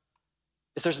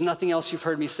 If there's nothing else you've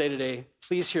heard me say today,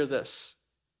 please hear this,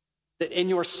 that in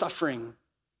your suffering,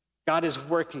 God is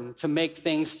working to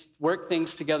work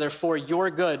things together for your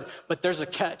good, but there's a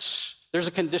catch, there's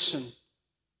a condition. And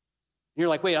you're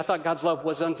like, wait, I thought God's love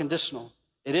was unconditional.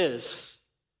 It is,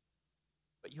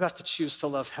 but you have to choose to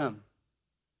love him.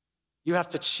 You have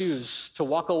to choose to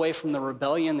walk away from the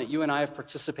rebellion that you and I have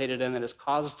participated in that has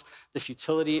caused the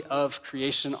futility of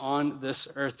creation on this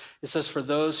earth. It says, for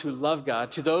those who love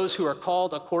God, to those who are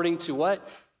called according to what?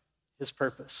 His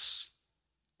purpose.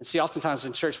 And see, oftentimes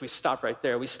in church, we stop right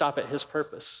there. We stop at his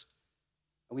purpose.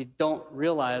 And we don't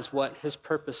realize what his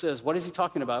purpose is. What is he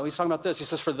talking about? He's talking about this. He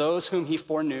says, for those whom he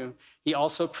foreknew, he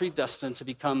also predestined to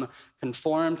become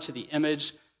conformed to the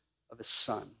image of his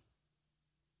son.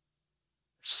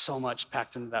 There's so much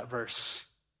packed into that verse.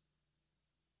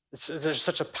 There's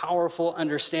such a powerful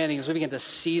understanding as we begin to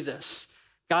see this.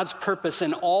 God's purpose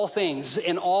in all things,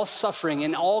 in all suffering,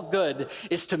 in all good,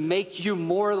 is to make you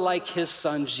more like his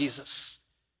son, Jesus.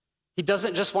 He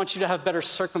doesn't just want you to have better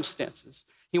circumstances.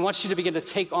 He wants you to begin to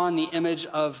take on the image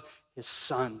of his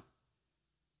son.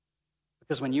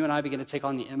 Because when you and I begin to take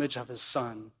on the image of his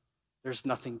son, there's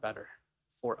nothing better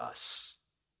for us,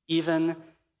 even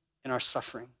in our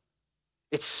suffering.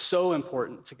 It's so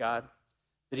important to God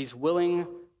that he's willing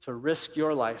to risk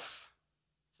your life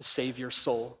to save your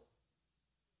soul.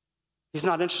 He's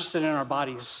not interested in our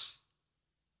bodies,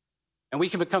 and we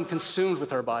can become consumed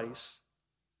with our bodies.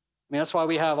 I mean, that's why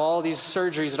we have all these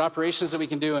surgeries and operations that we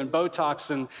can do, and Botox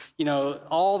and,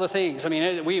 all the things. I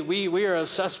mean, we are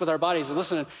obsessed with our bodies. And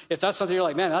listen, if that's something you're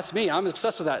like, man, that's me. I'm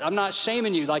obsessed with that. I'm not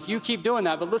shaming you. Like, you keep doing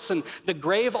that. But listen, the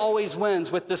grave always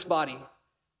wins with this body.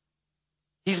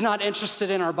 He's not interested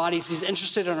in our bodies. He's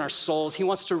interested in our souls. He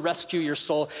wants to rescue your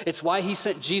soul. It's why he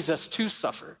sent Jesus to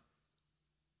suffer.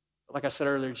 But like I said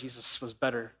earlier, Jesus was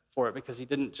better for it because he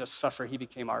didn't just suffer. He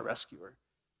became our rescuer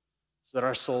so that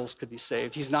our souls could be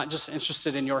saved. He's not just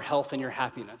interested in your health and your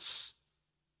happiness.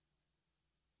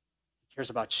 He cares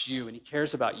about you, and he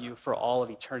cares about you for all of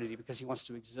eternity because he wants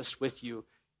to exist with you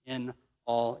in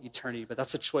all eternity. But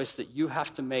that's a choice that you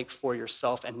have to make for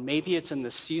yourself. And maybe it's in the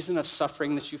season of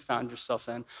suffering that you found yourself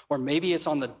in, or maybe it's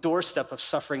on the doorstep of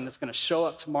suffering that's going to show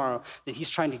up tomorrow that he's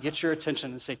trying to get your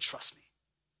attention and say, trust me.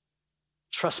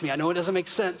 Trust me. I know it doesn't make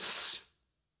sense,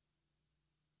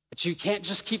 but you can't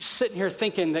just keep sitting here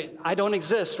thinking that I don't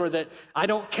exist or that I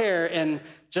don't care and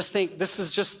just think this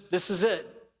is it.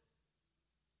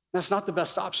 That's not the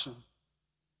best option.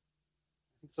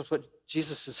 I think that's what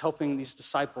Jesus is helping these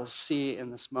disciples see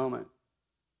in this moment.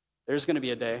 There's going to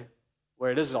be a day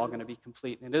where it is all going to be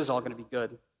complete and it is all going to be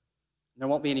good. And there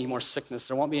won't be any more sickness.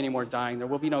 There won't be any more dying. There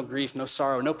will be no grief, no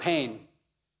sorrow, no pain.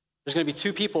 There's going to be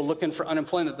two people looking for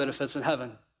unemployment benefits in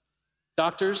heaven,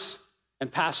 doctors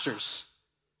and pastors.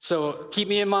 So keep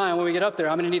me in mind when we get up there.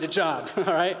 I'm going to need a job, all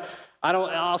right?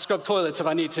 I'll scrub toilets if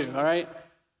I need to, all right?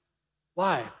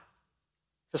 Why?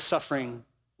 Because suffering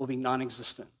will be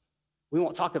non-existent. We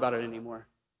won't talk about it anymore.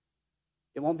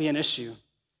 It won't be an issue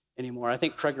anymore. I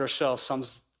think Craig Rochelle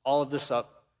sums all of this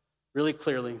up really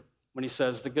clearly when he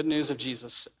says the good news of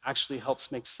Jesus actually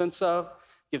helps make sense of,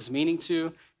 gives meaning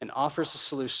to, and offers a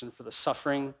solution for the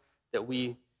suffering that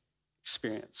we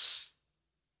experience.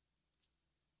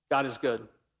 God is good,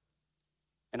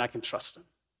 and I can trust him.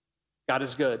 God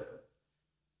is good,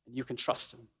 and you can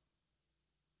trust him.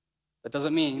 That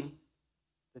doesn't mean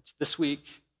that this week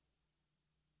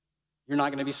you're not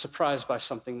going to be surprised by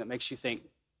something that makes you think,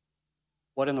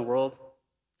 what in the world?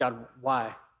 God,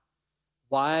 why?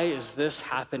 Why is this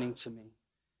happening to me?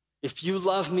 If you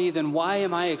love me, then why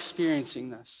am I experiencing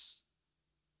this?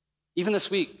 Even this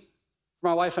week,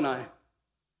 my wife and I,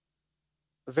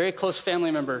 a very close family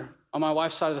member on my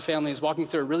wife's side of the family is walking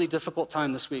through a really difficult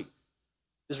time this week,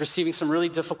 is receiving some really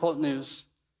difficult news,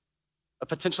 a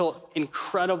potential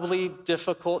incredibly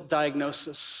difficult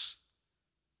diagnosis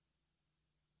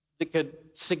that could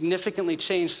significantly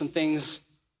change some things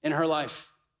in her life.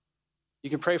 You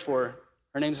can pray for her.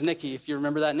 Her name's Nikki. If you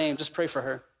remember that name, just pray for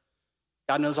her.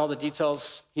 God knows all the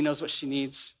details. He knows what she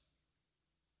needs.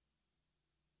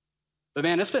 But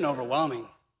man, it's been overwhelming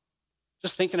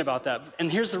just thinking about that.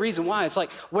 And here's the reason why. It's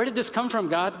like, where did this come from,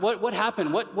 God? What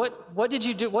happened? What did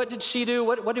you do? What did she do?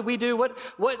 What did we do?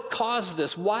 What caused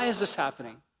this? Why is this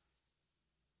happening?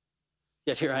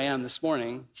 Yet here I am this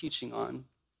morning teaching on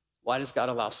why does God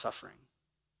allow suffering?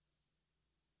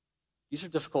 These are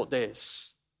difficult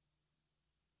days.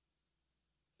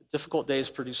 Difficult days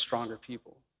produce stronger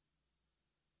people.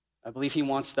 I believe he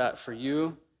wants that for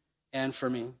you and for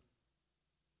me.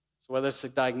 So whether it's the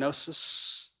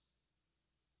diagnosis,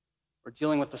 or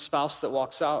dealing with the spouse that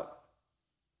walks out,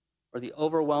 or the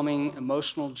overwhelming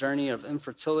emotional journey of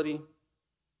infertility,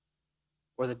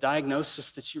 or the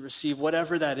diagnosis that you receive,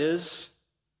 whatever that is,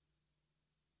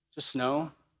 just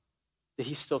know that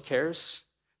he still cares,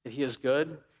 that he is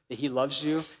good, that he loves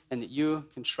you, and that you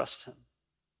can trust him.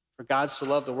 For God so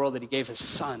loved the world that he gave his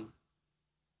son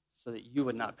so that you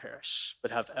would not perish, but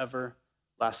have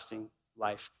everlasting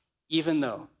life, even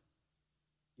though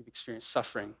you've experienced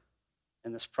suffering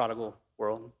in this prodigal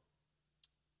world.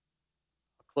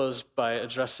 I'll close by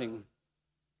addressing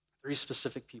 3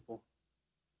 specific people.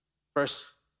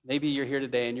 First, maybe you're here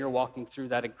today and you're walking through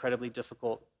that incredibly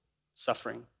difficult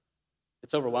suffering.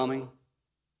 It's overwhelming.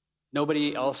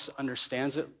 Nobody else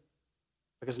understands it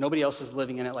because nobody else is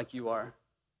living in it like you are.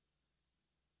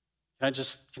 Can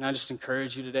I just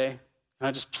encourage you today? Can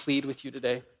I just plead with you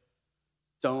today?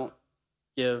 Don't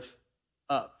give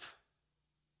up.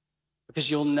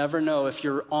 Because you'll never know if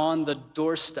you're on the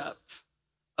doorstep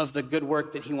of the good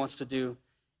work that he wants to do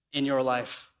in your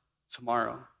life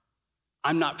tomorrow.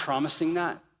 I'm not promising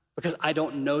that because I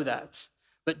don't know that.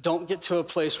 But don't get to a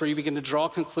place where you begin to draw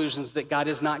conclusions that God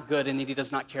is not good and that he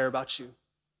does not care about you.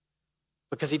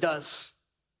 Because he does.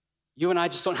 You and I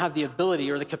just don't have the ability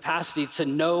or the capacity to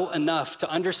know enough to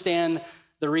understand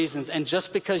the reasons. And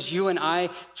just because you and I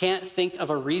can't think of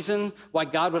a reason why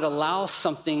God would allow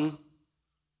something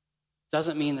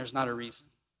doesn't mean there's not a reason.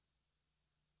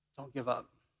 Don't give up.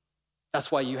 That's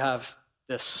why you have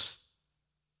this,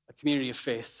 a community of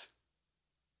faith,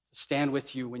 to stand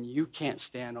with you when you can't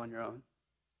stand on your own.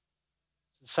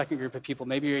 The second group of people,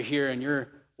 maybe you're here and you're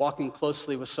walking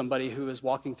closely with somebody who is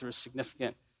walking through a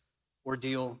significant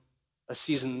ordeal, a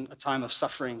season, a time of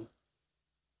suffering.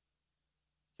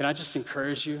 Can I just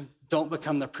encourage you? Don't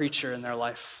become the preacher in their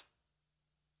life.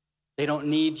 They don't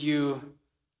need you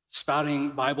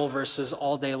spouting Bible verses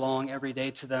all day long, every day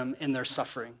to them in their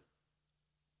suffering.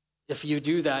 If you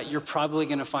do that, you're probably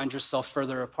going to find yourself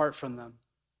further apart from them.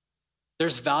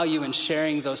 There's value in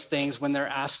sharing those things when they're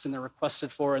asked and they're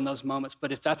requested for in those moments.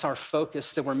 But if that's our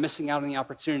focus, then we're missing out on the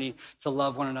opportunity to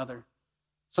love one another.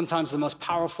 Sometimes the most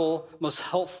powerful, most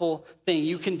helpful thing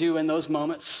you can do in those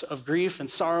moments of grief and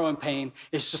sorrow and pain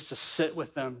is just to sit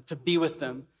with them, to be with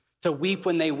them, to weep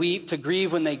when they weep, to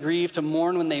grieve when they grieve, to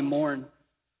mourn when they mourn.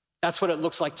 That's what it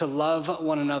looks like to love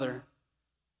one another.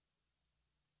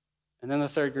 And then the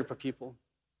third group of people.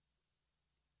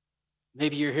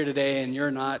 Maybe you're here today and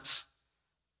you're not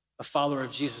a follower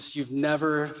of Jesus. You've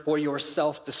never for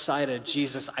yourself decided,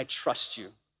 Jesus, I trust you.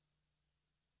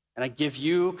 And I give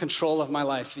you control of my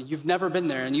life. You've never been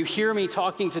there. And you hear me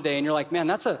talking today and you're like, man,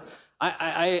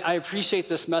 I appreciate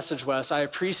this message, Wes. I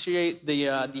appreciate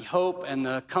the hope and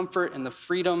the comfort and the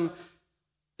freedom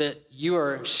that you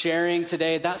are sharing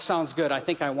today. That sounds good. I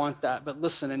think I want that. But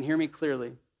listen and hear me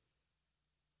clearly.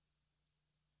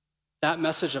 That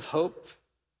message of hope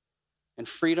and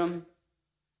freedom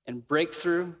and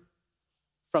breakthrough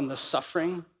from the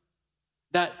suffering,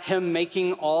 that him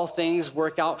making all things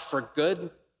work out for good,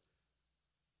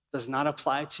 does not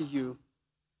apply to you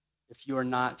if you are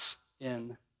not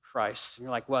in Christ. And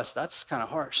you're like, Wes, that's kind of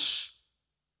harsh.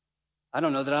 I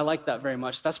don't know that I like that very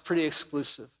much. That's pretty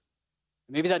exclusive.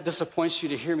 Maybe that disappoints you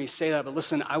to hear me say that, but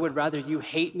listen, I would rather you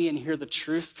hate me and hear the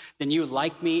truth than you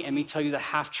like me and me tell you the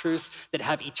half-truths that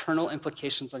have eternal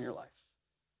implications on your life.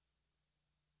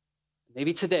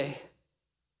 Maybe today,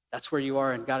 that's where you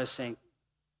are, and God is saying,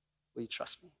 will you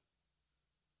trust me?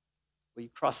 Will you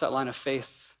cross that line of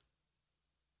faith?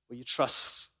 Will you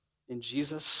trust in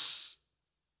Jesus?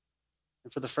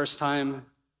 And for the first time,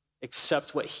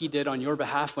 accept what he did on your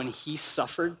behalf when he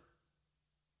suffered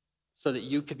so that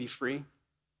you could be free,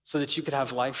 so that you could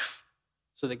have life,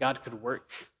 so that God could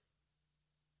work.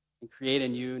 and create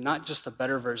in you not just a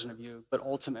better version of you, but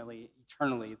ultimately,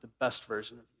 eternally, the best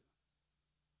version of you.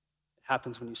 It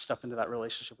happens when you step into that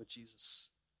relationship with Jesus.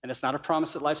 And it's not a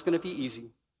promise that life's going to be easy,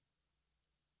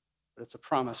 but it's a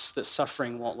promise that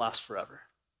suffering won't last forever.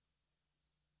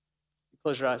 You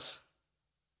close your eyes.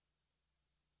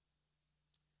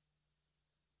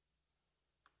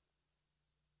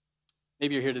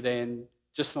 Maybe you're here today and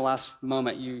just in the last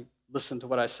moment you listened to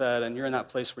what I said and you're in that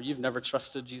place where you've never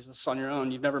trusted Jesus on your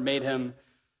own. You've never made him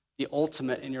the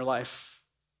ultimate in your life.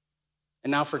 And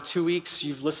now for 2 weeks,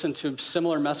 you've listened to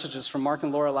similar messages from Mark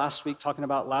and Laura last week talking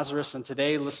about Lazarus, and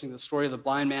today listening to the story of the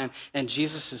blind man, and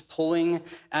Jesus is pulling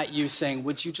at you saying,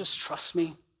 would you just trust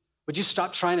me? Would you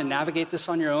stop trying to navigate this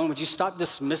on your own? Would you stop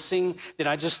dismissing that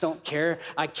I just don't care?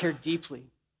 I care deeply.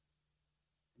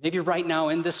 Maybe right now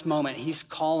in this moment, he's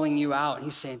calling you out and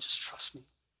he's saying, just trust me.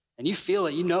 And you feel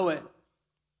it, you know it. And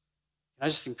I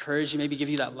just encourage you, maybe give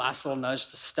you that last little nudge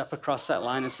to step across that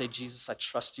line and say, Jesus, I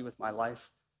trust you with my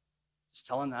life. Just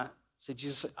tell him that. Say,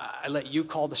 Jesus, I let you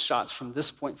call the shots from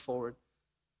this point forward.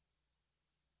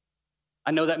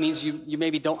 I know that means you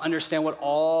maybe don't understand what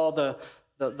all the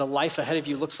life ahead of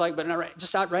you looks like, but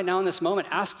just out right now in this moment,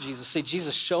 ask Jesus. Say,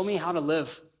 Jesus, show me how to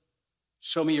live.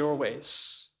 Show me your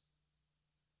ways.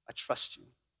 I trust you.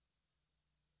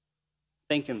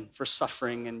 Thank him for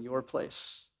suffering in your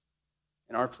place,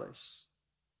 in our place.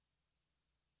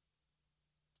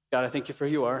 God, I thank you for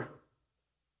who you are.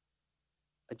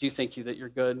 I do thank you that you're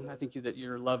good. I thank you that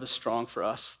your love is strong for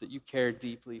us, that you care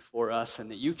deeply for us,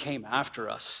 and that you came after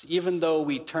us, even though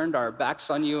we turned our backs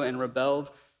on you and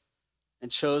rebelled and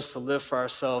chose to live for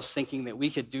ourselves, thinking that we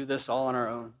could do this all on our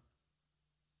own.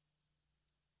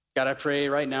 God, I pray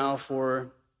right now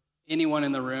for anyone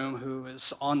in the room who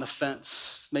is on the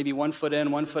fence, maybe 1 foot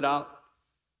in, 1 foot out,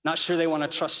 not sure they want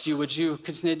to trust you. Would you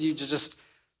continue to just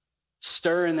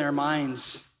stir in their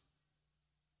minds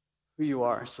who you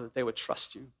are so that they would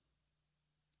trust you?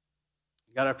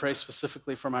 God, I pray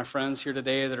specifically for my friends here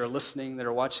today that are listening, that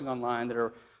are watching online, that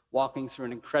are walking through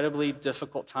an incredibly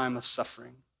difficult time of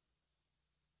suffering.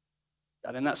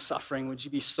 God, in that suffering, would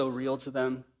you be so real to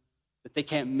them that they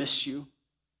can't miss you?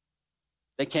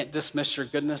 They can't dismiss your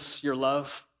goodness, your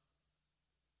love.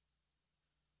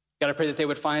 God, I pray that they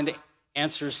would find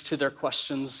answers to their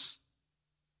questions.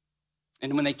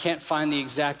 And when they can't find the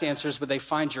exact answers, would they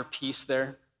find your peace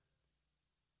there?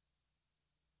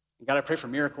 And God, I pray for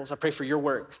miracles. I pray for your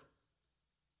work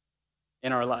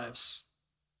in our lives,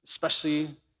 especially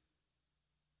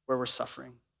where we're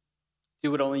suffering. Do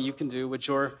what only you can do. Would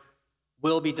your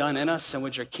will be done in us, and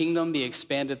would your kingdom be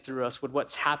expanded through us? Would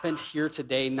what's happened here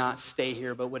today not stay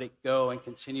here, but would it go and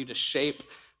continue to shape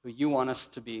who you want us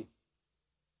to be? We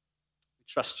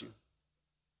trust you.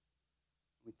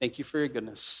 We thank you for your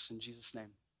goodness. In Jesus' name,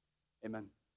 amen.